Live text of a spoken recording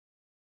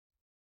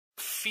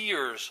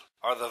fears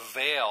are the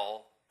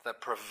veil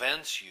that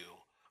prevents you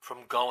from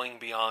going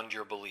beyond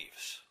your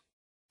beliefs.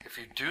 If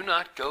you do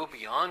not go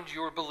beyond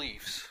your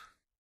beliefs,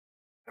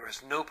 there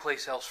is no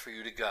place else for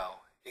you to go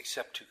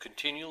except to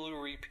continually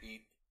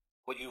repeat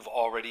what you've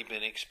already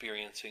been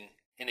experiencing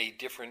in a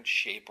different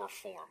shape or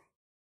form,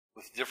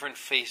 with different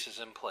faces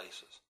and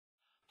places.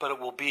 But it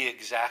will be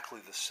exactly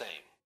the same.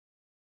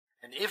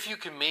 And if you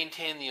can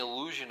maintain the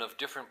illusion of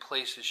different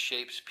places,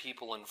 shapes,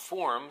 people, and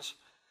forms,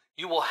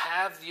 you will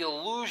have the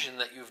illusion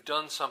that you've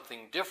done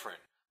something different,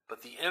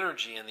 but the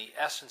energy and the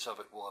essence of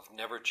it will have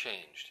never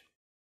changed.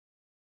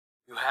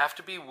 You have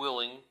to be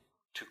willing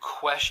to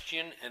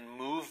question and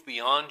move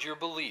beyond your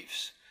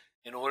beliefs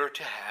in order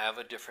to have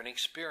a different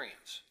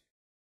experience.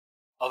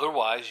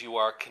 Otherwise, you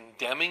are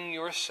condemning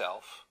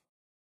yourself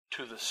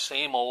to the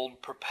same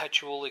old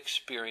perpetual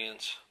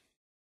experience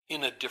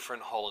in a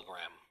different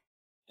hologram,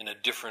 in a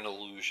different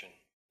illusion,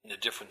 in a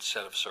different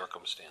set of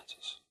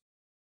circumstances.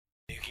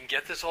 You can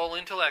get this all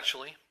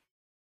intellectually,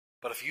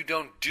 but if you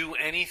don't do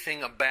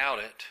anything about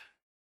it,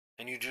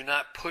 and you do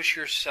not push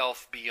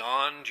yourself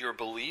beyond your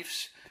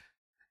beliefs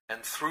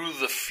and through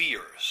the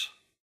fears,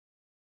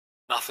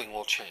 nothing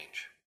will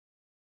change.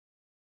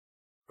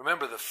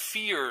 Remember, the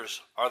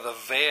fears are the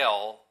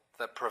veil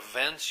that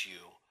prevents you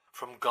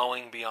from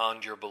going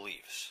beyond your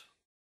beliefs.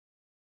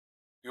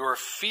 Your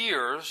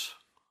fears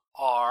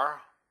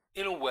are,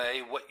 in a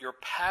way, what your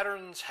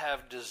patterns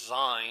have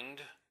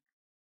designed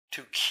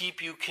to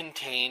keep you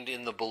contained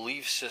in the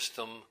belief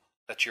system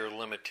that you're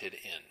limited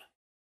in.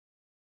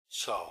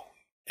 So,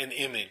 an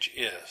image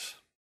is,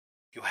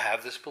 you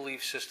have this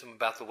belief system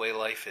about the way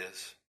life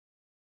is,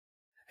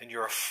 and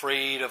you're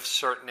afraid of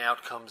certain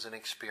outcomes and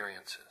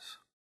experiences.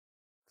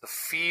 The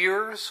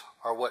fears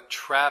are what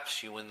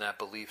traps you in that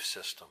belief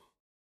system.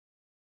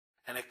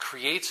 And it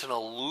creates an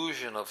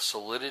illusion of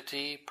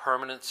solidity,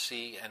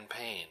 permanency, and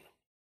pain.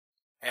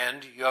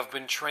 And you have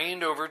been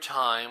trained over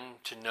time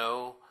to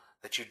know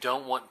that you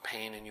don't want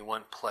pain and you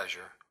want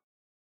pleasure,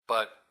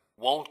 but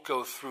won't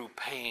go through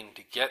pain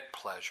to get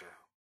pleasure.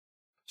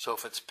 So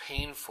if it's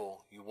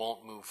painful, you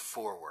won't move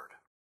forward.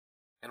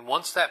 And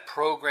once that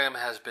program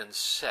has been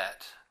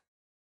set,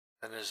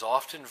 then it is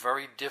often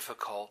very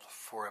difficult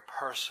for a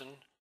person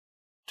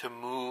to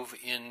move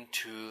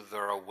into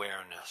their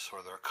awareness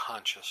or their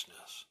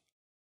consciousness,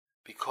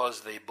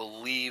 because they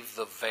believe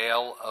the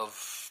veil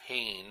of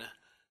pain,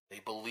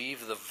 they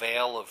believe the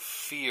veil of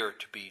fear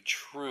to be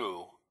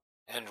true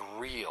and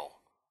real.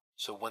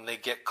 So when they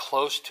get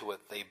close to it,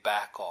 they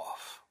back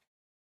off.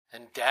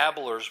 And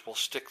dabblers will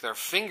stick their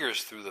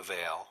fingers through the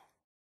veil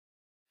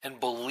and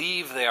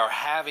believe they are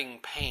having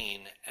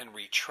pain and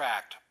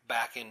retract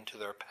back into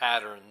their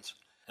patterns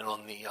and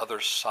on the other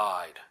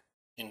side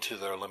into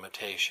their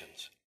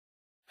limitations.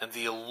 And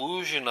the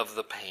illusion of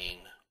the pain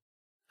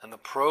and the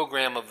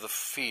program of the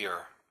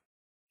fear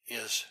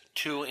is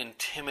too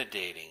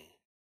intimidating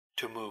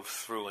to move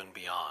through and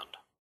beyond.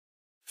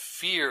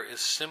 Fear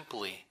is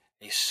simply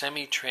a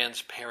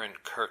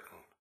semi-transparent curtain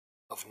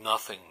of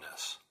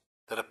nothingness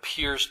that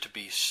appears to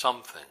be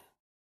something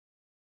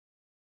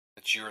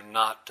that you're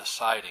not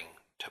deciding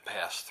to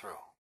pass through.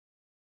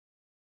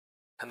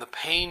 And the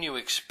pain you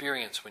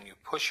experience when you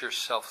push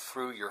yourself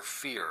through your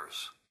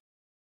fears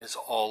is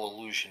all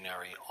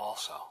illusionary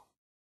also,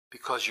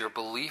 because your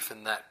belief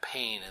in that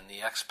pain and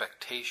the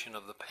expectation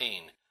of the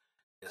pain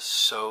is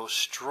so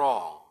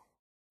strong.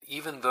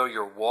 Even though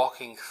you're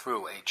walking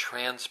through a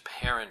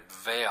transparent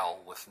veil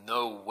with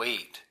no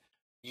weight,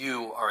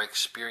 you are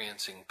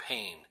experiencing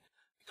pain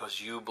because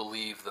you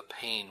believe the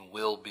pain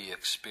will be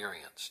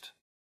experienced.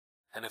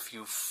 And if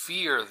you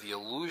fear the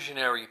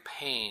illusionary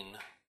pain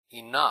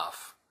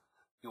enough,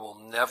 you will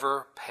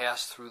never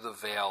pass through the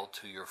veil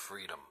to your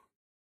freedom.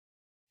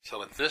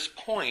 So at this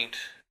point,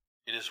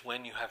 it is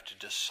when you have to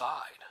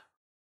decide,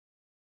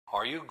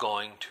 are you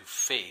going to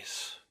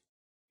face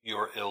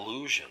your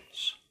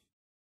illusions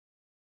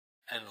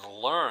and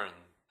learn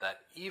that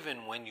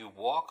even when you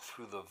walk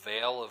through the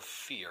veil of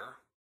fear,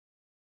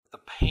 the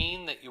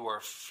pain that you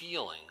are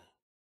feeling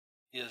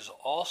is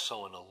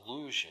also an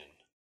illusion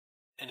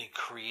and a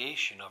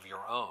creation of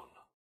your own,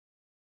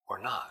 or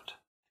not?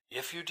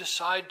 If you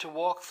decide to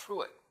walk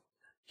through it,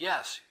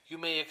 yes, you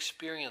may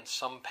experience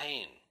some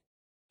pain,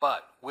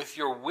 but with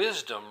your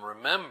wisdom,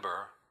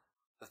 remember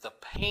that the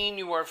pain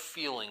you are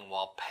feeling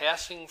while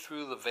passing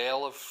through the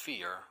veil of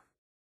fear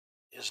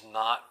is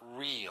not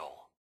real.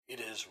 It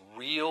is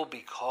real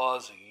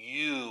because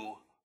you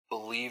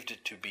believed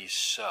it to be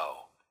so.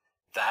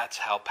 That's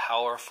how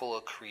powerful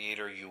a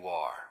creator you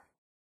are.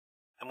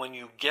 And when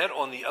you get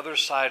on the other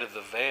side of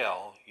the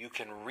veil, you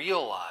can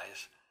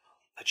realize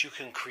that you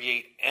can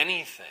create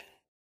anything,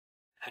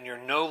 and you're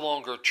no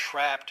longer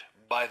trapped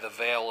by the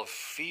veil of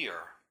fear.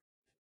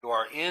 You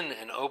are in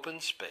an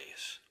open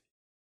space,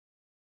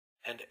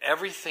 and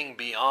everything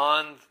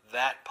beyond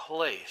that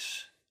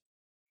place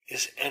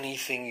is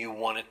anything you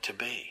want it to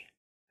be.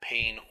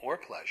 Pain or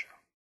pleasure,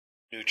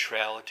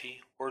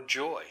 neutrality or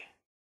joy,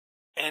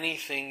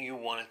 anything you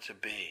want it to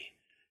be,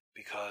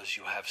 because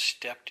you have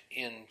stepped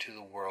into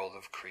the world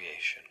of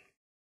creation.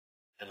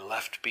 and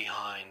left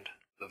behind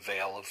the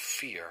veil of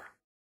fear,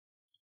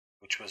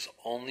 which was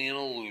only an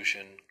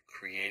illusion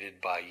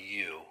created by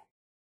you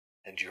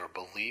and your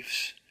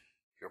beliefs,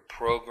 your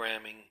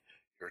programming,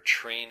 your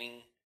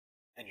training,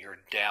 and your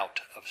doubt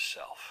of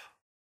self.